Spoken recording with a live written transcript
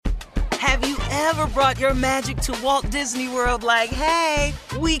Have you ever brought your magic to Walt Disney World like, hey,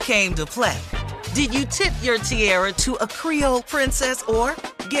 we came to play? Did you tip your tiara to a Creole princess or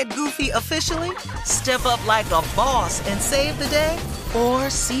get goofy officially? Step up like a boss and save the day? Or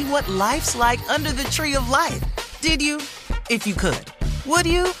see what life's like under the tree of life? Did you? If you could. Would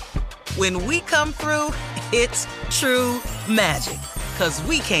you? When we come through, it's true magic. 'Cause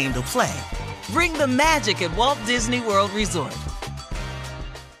we came to play. Bring the magic at Walt Disney World Resort.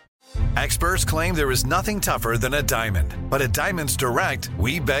 Experts claim there is nothing tougher than a diamond. But at Diamonds Direct,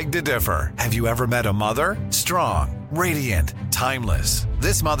 we beg to differ. Have you ever met a mother? Strong, radiant, timeless.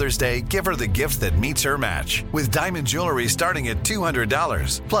 This Mother's Day, give her the gift that meets her match. With diamond jewelry starting at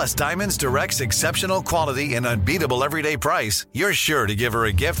 $200. Plus Diamonds Direct's exceptional quality and unbeatable everyday price, you're sure to give her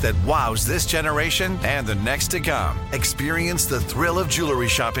a gift that wows this generation and the next to come. Experience the thrill of jewelry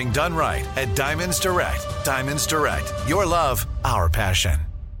shopping done right at Diamonds Direct. Diamonds Direct. Your love, our passion.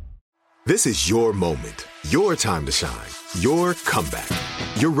 This is your moment, your time to shine, your comeback.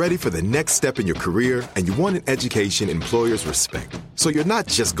 You're ready for the next step in your career, and you want an education employers respect. So you're not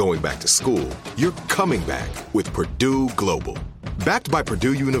just going back to school, you're coming back with Purdue Global. Backed by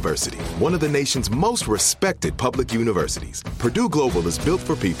Purdue University, one of the nation's most respected public universities, Purdue Global is built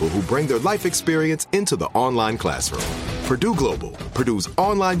for people who bring their life experience into the online classroom. Purdue Global, Purdue's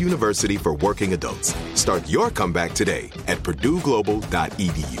online university for working adults. Start your comeback today at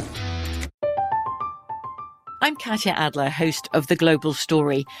purdueglobal.edu. I'm Katya Adler, host of The Global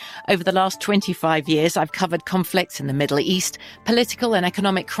Story. Over the last 25 years, I've covered conflicts in the Middle East, political and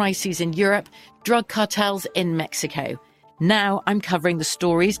economic crises in Europe, drug cartels in Mexico. Now I'm covering the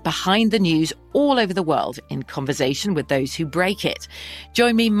stories behind the news all over the world in conversation with those who break it.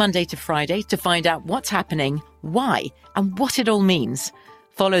 Join me Monday to Friday to find out what's happening, why, and what it all means.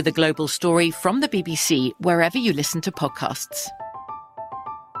 Follow The Global Story from the BBC wherever you listen to podcasts.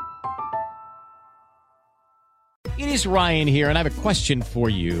 It is Ryan here, and I have a question for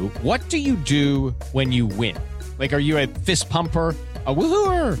you. What do you do when you win? Like, are you a fist pumper, a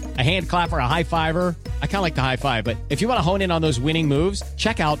woohooer, a hand clapper, a high fiver? I kind of like the high five, but if you want to hone in on those winning moves,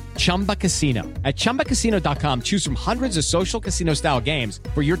 check out Chumba Casino. At ChumbaCasino.com, choose from hundreds of social casino-style games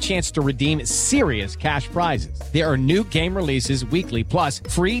for your chance to redeem serious cash prizes. There are new game releases weekly, plus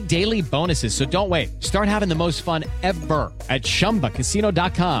free daily bonuses, so don't wait. Start having the most fun ever at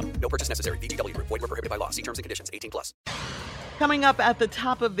ChumbaCasino.com. No purchase necessary. VGW. Void where prohibited by law. See terms and conditions. 18+. Coming up at the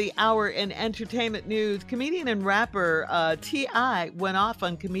top of the hour in entertainment news, comedian and rapper T.I. went off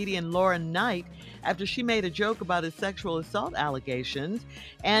on comedian Lauren Knight after she made a joke about his sexual assault allegations.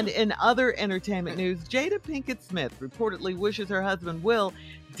 And in other entertainment news, Jada Pinkett Smith reportedly wishes her husband Will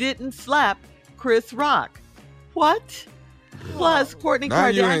didn't slap Chris Rock. What? Plus, Kourtney Now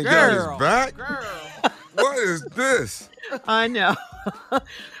Kardashian. you ain't got his back? What is this? I know.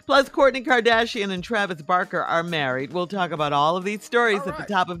 Plus, Kourtney Kardashian and Travis Barker are married. We'll talk about all of these stories at the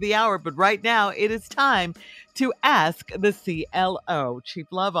top of the hour. But right now, it is time to ask the CLO, Chief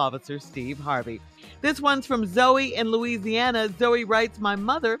Love Officer Steve Harvey. This one's from Zoe in Louisiana. Zoe writes, my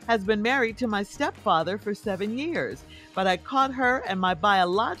mother has been married to my stepfather for 7 years, but I caught her and my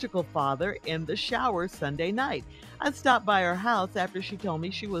biological father in the shower Sunday night. I stopped by her house after she told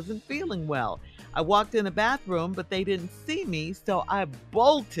me she wasn't feeling well. I walked in the bathroom, but they didn't see me, so I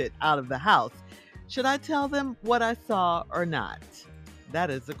bolted out of the house. Should I tell them what I saw or not? That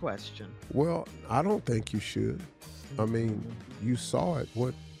is the question. Well, I don't think you should. I mean, you saw it.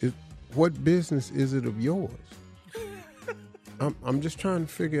 What business is it of yours? I'm just trying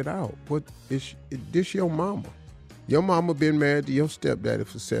to figure it out. What is this your mama? Your mama been married to your stepdaddy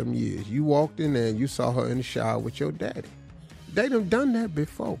for 7 years. You walked in there and you saw her in the shower with your daddy. They done that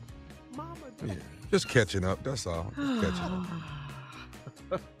before. Yeah, just catching up, that's all. Just catching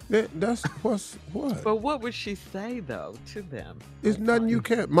up. That's what? But what would she say, though, to them? It's nothing you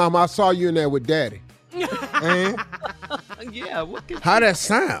can't. Mom, I saw you in there with daddy. Yeah, what could How that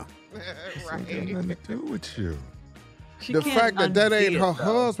sound? Right. Nothing to do with you. The fact that ain't her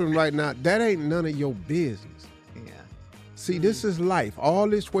husband right now, that ain't none of your business. Yeah. See, this is life. All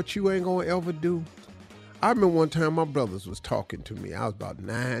this what you ain't gonna ever do. I remember one time my brothers was talking to me. I was about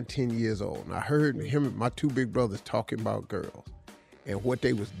 9, 10 years old. And I heard him and my two big brothers talking about girls and what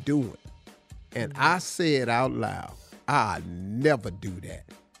they was doing. And I said out loud, I'll never do that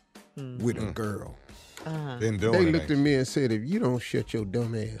with a girl. Didn't do They anything. looked at me and said, if you don't shut your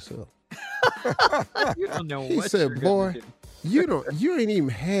dumb ass up. You don't know He what said, you're boy, gonna do. you ain't even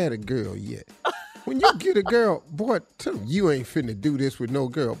had a girl yet. When you get a girl, boy, you ain't finna do this with no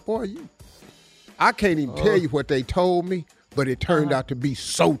girl. Boy, I can't even tell you what they told me, but it turned out to be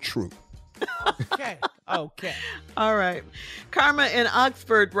so true. Okay. All right. Karma in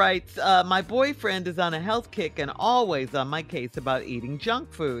Oxford writes, my boyfriend is on a health kick and always on my case about eating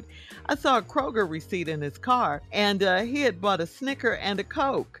junk food. I saw a Kroger receipt in his car, and he had bought a Snicker and a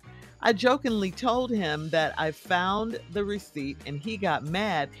Coke. I jokingly told him that I found the receipt, and he got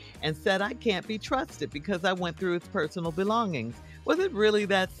mad and said I can't be trusted because I went through his personal belongings. Was it really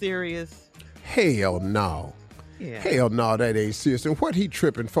that serious? Hell no. Yeah. Hell no, that ain't serious. And what he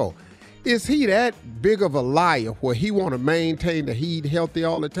tripping for? Is he that big of a liar where he want to maintain that he eat healthy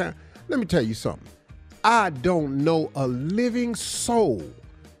all the time? Let me tell you something. I don't know a living soul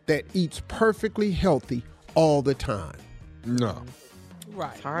that eats perfectly healthy all the time. No.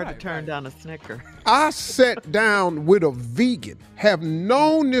 Right. It's hard to turn down a Snicker. I sat down with a vegan, have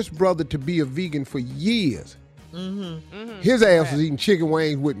known this brother to be a vegan for years. His ass was eating chicken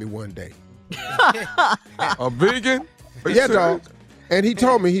wings with me one day. A vegan? Yeah, dog. And he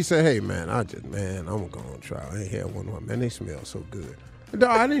told me, he said, hey, man, I'm going to try. I ain't had one. Man, they smell so good. Dog,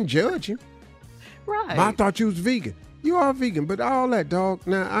 I didn't judge him. Right. But I thought you was vegan. You are vegan, but all that, dog.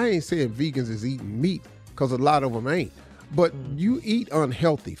 Now, I ain't saying vegans is eating meat, because a lot of them ain't. But you eat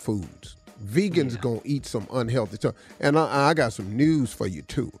unhealthy foods. Vegans going to eat some unhealthy stuff. And I got some news for you,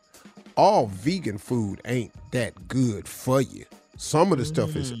 too. All vegan food ain't that good for you. Some of the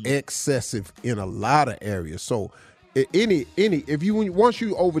stuff is excessive in a lot of areas. So once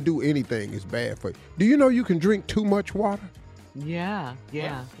you overdo anything, it's bad for you. Do you know you can drink too much water? Yeah.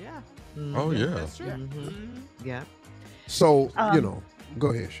 Oh, yeah. That's true. Yeah. So, go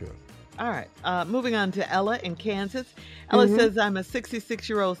ahead, Shirley. All right. Moving on to Ella in Kansas. Ella says, I'm a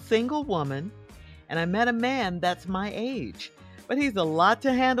 66-year-old single woman, and I met a man that's my age. But he's a lot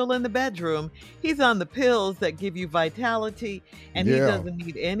to handle in the bedroom. He's on the pills that give you vitality, and he doesn't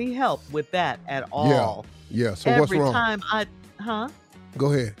need any help with that at all. Yeah. So what's wrong?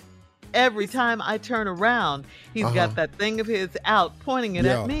 Go ahead. Every time I turn around, he's got that thing of his out, pointing it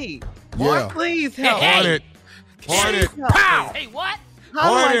at me. Yeah. Please help. Point it. Point it. Pow! Hey, what? How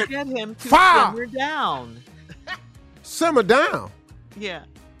do I Point get him to Fire. simmer down? Simmer down. Yeah.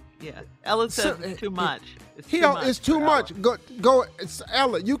 Ella says it's too much. It's too much. Go. It's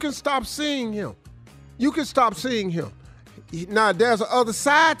Ella. You can stop seeing him. Now there's the other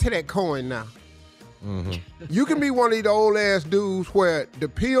side to that coin. Now, you can be one of these old ass dudes where the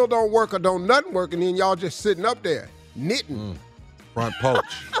pill don't work or don't nothing work, and then y'all just sitting up there knitting. Front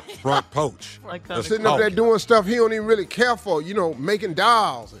poach. Like Sitting up there doing stuff he don't even really care for. Making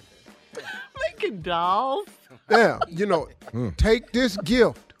dolls. making dolls. Yeah, take this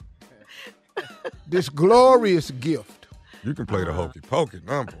gift. This glorious gift. You can play the hokey pokey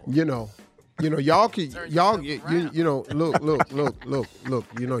number. Y'all can, look,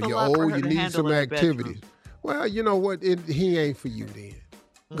 you're old, you need some activities. Well, you know what? He ain't for you then.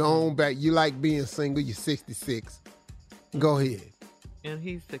 Go on back. You like being single, you're 66. Go ahead. And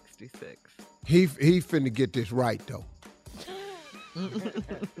he's 66. He finna get this right, though.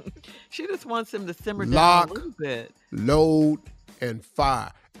 She just wants him to simmer Lock, down a little bit. Load, and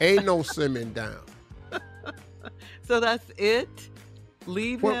fire. Ain't no simmering down. So that's it?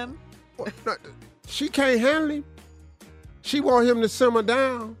 Leave him? She can't handle him. She want him to simmer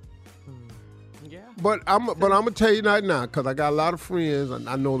down. Yeah. But I'm gonna tell you right now, because I got a lot of friends, and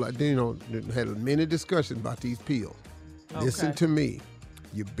I know, had many discussions about these pills. Okay. Listen to me.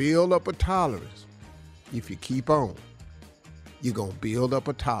 You build up a tolerance. If you keep on, you're gonna build up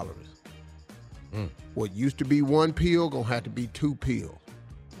a tolerance. What used to be one pill gonna have to be 2 pills.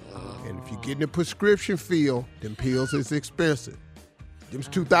 And if you're getting a prescription fill, them pills is expensive. Them's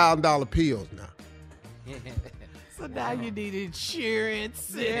 $2,000 pills now. So now you need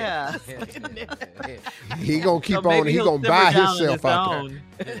insurance. Yeah. He gonna keep on. He gonna buy himself out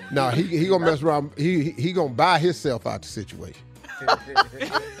there. No, he gonna mess around. He gonna buy himself out the situation.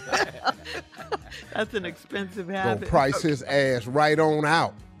 That's an expensive habit. Gonna price his ass right on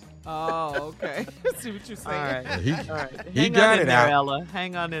out. Oh, okay. See what you're saying. All right. All right. He Hang got on it in there, out. Ella.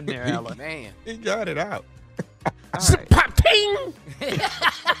 Hang on in there, Ella. Man. He got it out. All right. Pop-ting!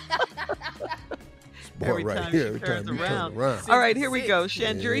 Boy, Every right time here, she every turns time you around. turn around. All right, here we go.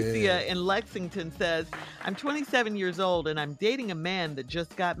 Chandrithia in Lexington says, I'm 27 years old and I'm dating a man that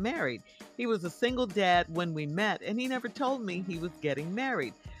just got married. He was a single dad when we met and he never told me he was getting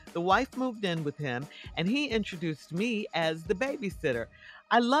married. The wife moved in with him and he introduced me as the babysitter.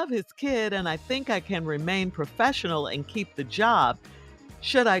 I love his kid and I think I can remain professional and keep the job.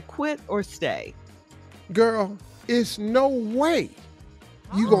 Should I quit or stay? Girl, it's no way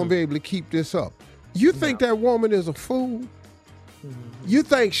you gonna be able to keep this up. You think that woman is a fool? You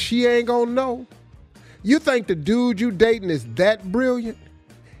think she ain't gonna know? You think the dude you dating is that brilliant?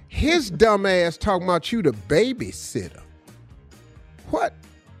 His dumb ass talking about you the babysitter. What?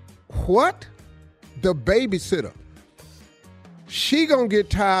 The babysitter. She gonna get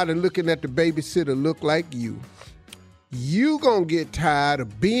tired of looking at the babysitter look like you. You gonna get tired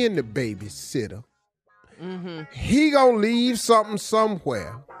of being the babysitter. Mm-hmm. He gonna leave something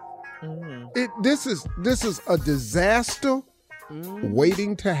somewhere. Mm-hmm. This is a disaster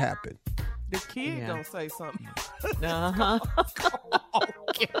waiting to happen. The kid gonna say something. Uh-huh.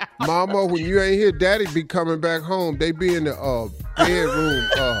 Mama, when you ain't here, Daddy be coming back home. They be in the bedroom.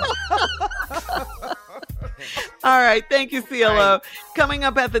 All right. Thank you, CLO. Coming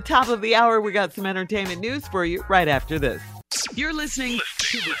up at the top of the hour, we got some entertainment news for you right after this. You're listening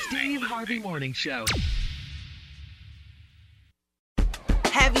to the Steve Harvey Morning Show.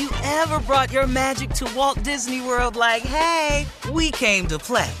 Have you ever brought your magic to Walt Disney World like, hey, we came to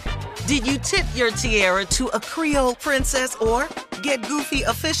play? Did you tip your tiara to a Creole princess or get goofy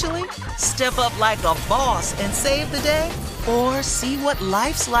officially? Step up like a boss and save the day? Or see what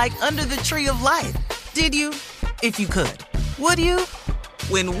life's like under the tree of life? Did you? If you could. Would you?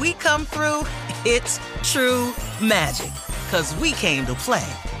 When we come through, it's true magic. 'Cause we came to play.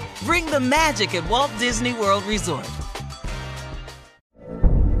 Bring the magic at Walt Disney World Resort.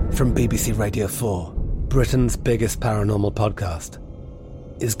 From BBC Radio 4, Britain's biggest paranormal podcast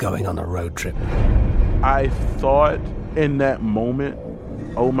is going on a road trip. I thought in that moment,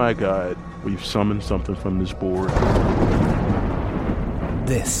 oh my God, we've summoned something from this board.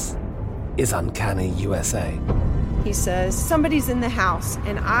 This is Uncanny USA. He says, somebody's in the house,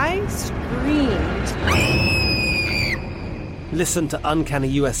 and I screamed. Listen to Uncanny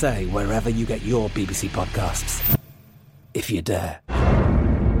USA wherever you get your BBC podcasts, if you dare.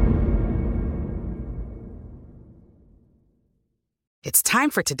 It's time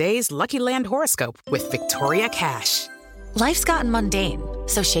for today's Lucky Land horoscope with Victoria Cash. Life's gotten mundane,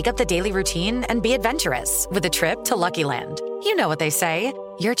 so shake up the daily routine and be adventurous with a trip to Lucky Land. You know what they say,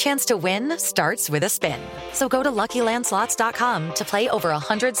 your chance to win starts with a spin. So go to LuckyLandSlots.com to play over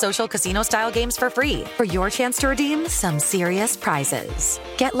 100 social casino-style games for free for your chance to redeem some serious prizes.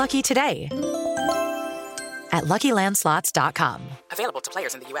 Get lucky today at LuckyLandSlots.com. Available to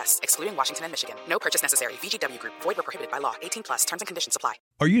players in the U.S., excluding Washington and Michigan. No purchase necessary. VGW Group. Void where prohibited by law. 18+. Terms and conditions apply.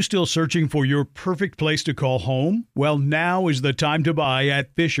 Are you still searching for your perfect place to call home? Well, now is the time to buy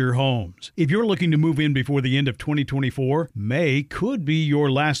at Fisher Homes. If you're looking to move in before the end of 2024, May could be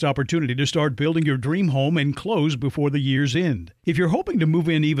your last opportunity to start building your dream home and close before the year's end. If you're hoping to move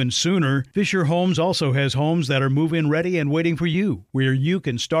in even sooner, Fisher Homes also has homes that are move-in ready and waiting for you, where you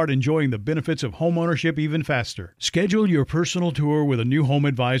can start enjoying the benefits of homeownership even faster. Schedule your personal tour with a new home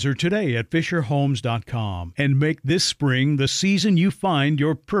advisor today at FisherHomes.com and make this spring the season you find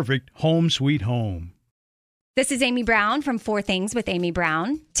your perfect home sweet home. This is Amy Brown from 4 Things with Amy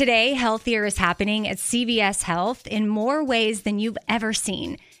Brown. Today, healthier is happening at CVS Health in more ways than you've ever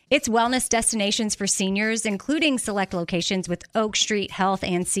seen. It's wellness destinations for seniors, including select locations with Oak Street Health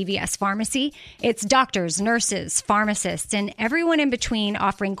and CVS Pharmacy. It's doctors, nurses, pharmacists, and everyone in between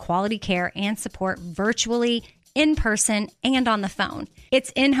offering quality care and support virtually, in person, and on the phone.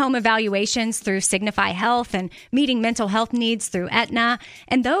 It's in-home evaluations through Signify Health and meeting mental health needs through Aetna.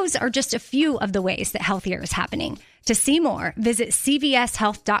 And those are just a few of the ways that healthier is happening. To see more, visit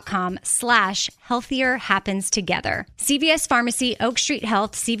cvshealth.com/healthier happens together. CVS Pharmacy, Oak Street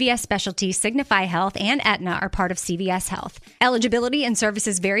Health, CVS Specialty, Signify Health, and Aetna are part of CVS Health. Eligibility and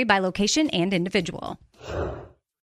services vary by location and individual.